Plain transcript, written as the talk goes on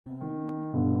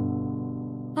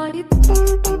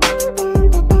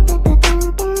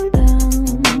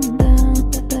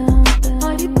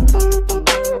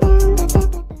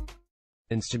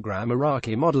Instagram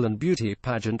Iraqi model and beauty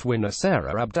pageant winner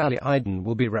Sarah Abdali Idan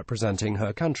will be representing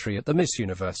her country at the Miss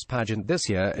Universe pageant this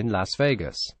year in Las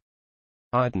Vegas.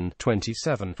 Idan,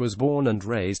 27, was born and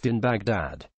raised in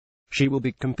Baghdad. She will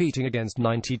be competing against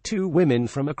 92 women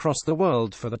from across the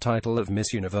world for the title of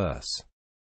Miss Universe.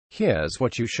 Here's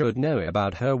what you should know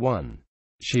about her. 1.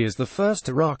 She is the first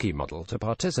Iraqi model to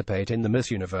participate in the Miss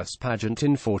Universe pageant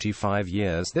in 45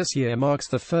 years. This year marks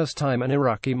the first time an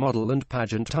Iraqi model and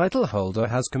pageant title holder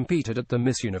has competed at the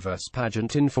Miss Universe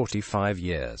pageant in 45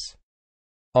 years.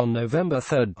 On November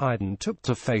 3, Idan took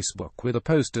to Facebook with a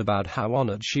post about how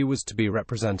honored she was to be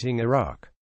representing Iraq.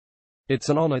 "It's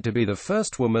an honor to be the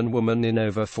first woman in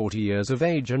over 40 years of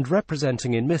age and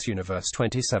representing in Miss Universe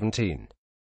 2017.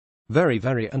 Very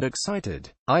and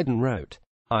excited," Idan wrote.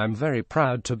 "I'm very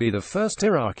proud to be the first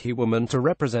Iraqi woman to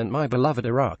represent my beloved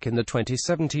Iraq in the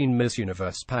 2017 Miss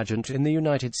Universe pageant in the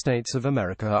United States of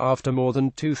America after more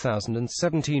than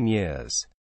 2017 years.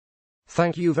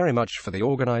 Thank you very much for the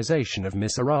organization of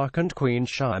Miss Iraq and Queen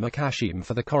Shaima Kashim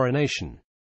for the coronation.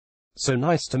 So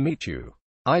nice to meet you."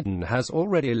 Idan has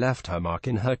already left her mark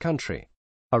in her country.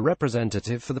 A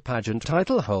representative for the pageant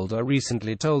title holder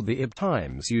recently told the IB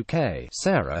Times UK,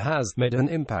 "Sarah has made an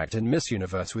impact in Miss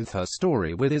Universe with her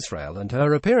story with Israel and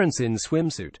her appearance in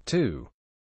swimsuit, too.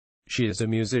 She is a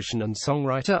musician and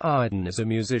songwriter." Idan is a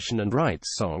musician and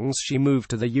writes songs. She moved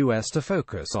to the US to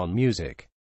focus on music.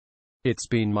 "It's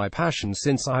been my passion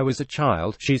since I was a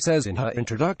child," she says in her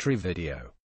introductory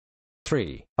video.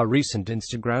 3. A recent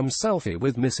Instagram selfie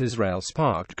with Miss Israel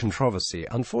sparked controversy.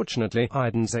 Unfortunately,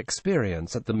 Idan's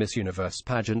experience at the Miss Universe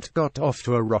pageant got off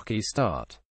to a rocky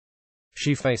start.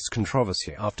 She faced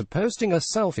controversy after posting a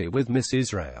selfie with Miss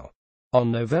Israel.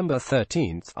 On November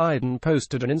 13, Idan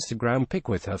posted an Instagram pic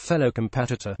with her fellow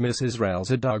competitor, Miss Israel's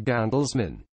Idan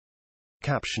Gandelsman.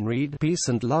 Caption read, "Peace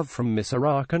and love from Miss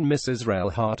Iraq and Miss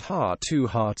Israel, heart, 2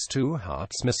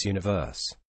 hearts, Miss Universe."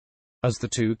 As the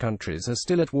two countries are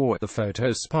still at war, the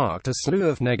photo sparked a slew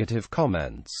of negative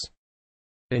comments.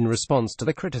 In response to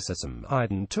the criticism,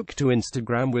 Idan took to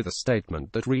Instagram with a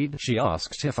statement that read, "She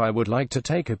asked if I would like to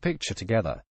take a picture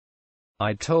together.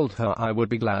 I told her I would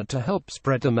be glad to help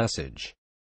spread the message."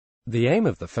 The aim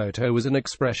of the photo was an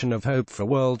expression of hope for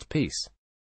world peace.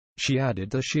 She added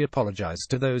that she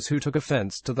apologized to those who took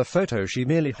offense to the photo. She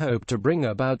merely hoped to bring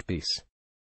about peace.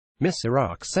 Miss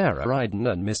Iraq Sarah Idan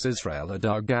and Miss Israel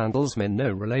Idan Gandelsman,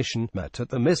 no relation, met at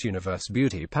the Miss Universe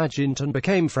beauty pageant and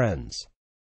became friends.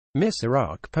 Miss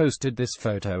Iraq posted this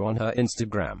photo on her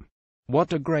Instagram.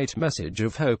 "What a great message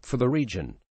of hope for the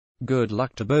region. Good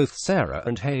luck to both Sarah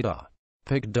and Haydar."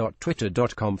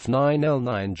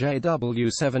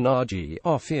 pic.twitter.com/9L9JW7RG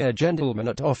Off-Ear Gentleman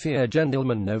at Off-Ear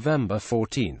Gentleman November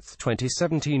 14,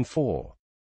 2017 4.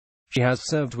 She has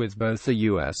served with both the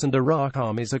US and Iraq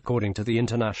armies. According to the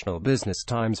International Business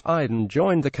Times, Idan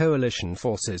joined the coalition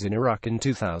forces in Iraq in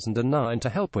 2009 to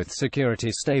help with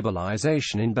security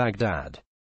stabilization in Baghdad.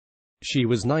 She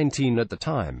was 19 at the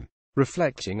time.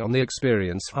 Reflecting on the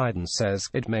experience, Idan says,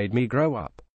 "It made me grow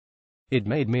up. It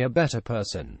made me a better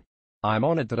person. I'm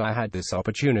honored that I had this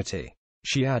opportunity."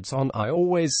 She adds on, "I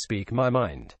always speak my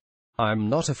mind. I'm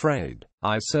not afraid.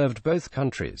 I served both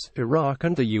countries, Iraq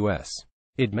and the US.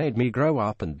 It made me grow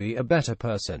up and be a better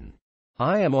person.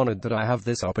 I am honored that I have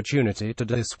this opportunity to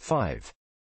do this." 5.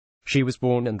 She was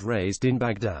born and raised in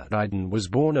Baghdad. Idan was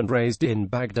born and raised in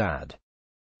Baghdad.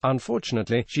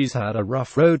 Unfortunately, she's had a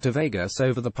rough road to Vegas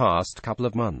over the past couple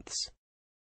of months.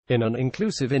 In an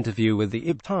inclusive interview with the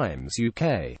IB Times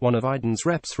UK, one of Idan's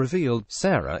reps revealed,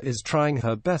 "Sarah is trying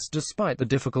her best despite the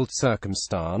difficult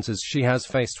circumstances she has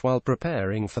faced while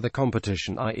preparing for the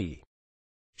competition, i.e.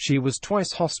 she was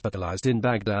twice hospitalized in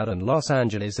Baghdad and Los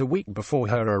Angeles a week before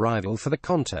her arrival for the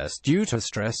contest due to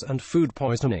stress and food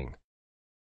poisoning."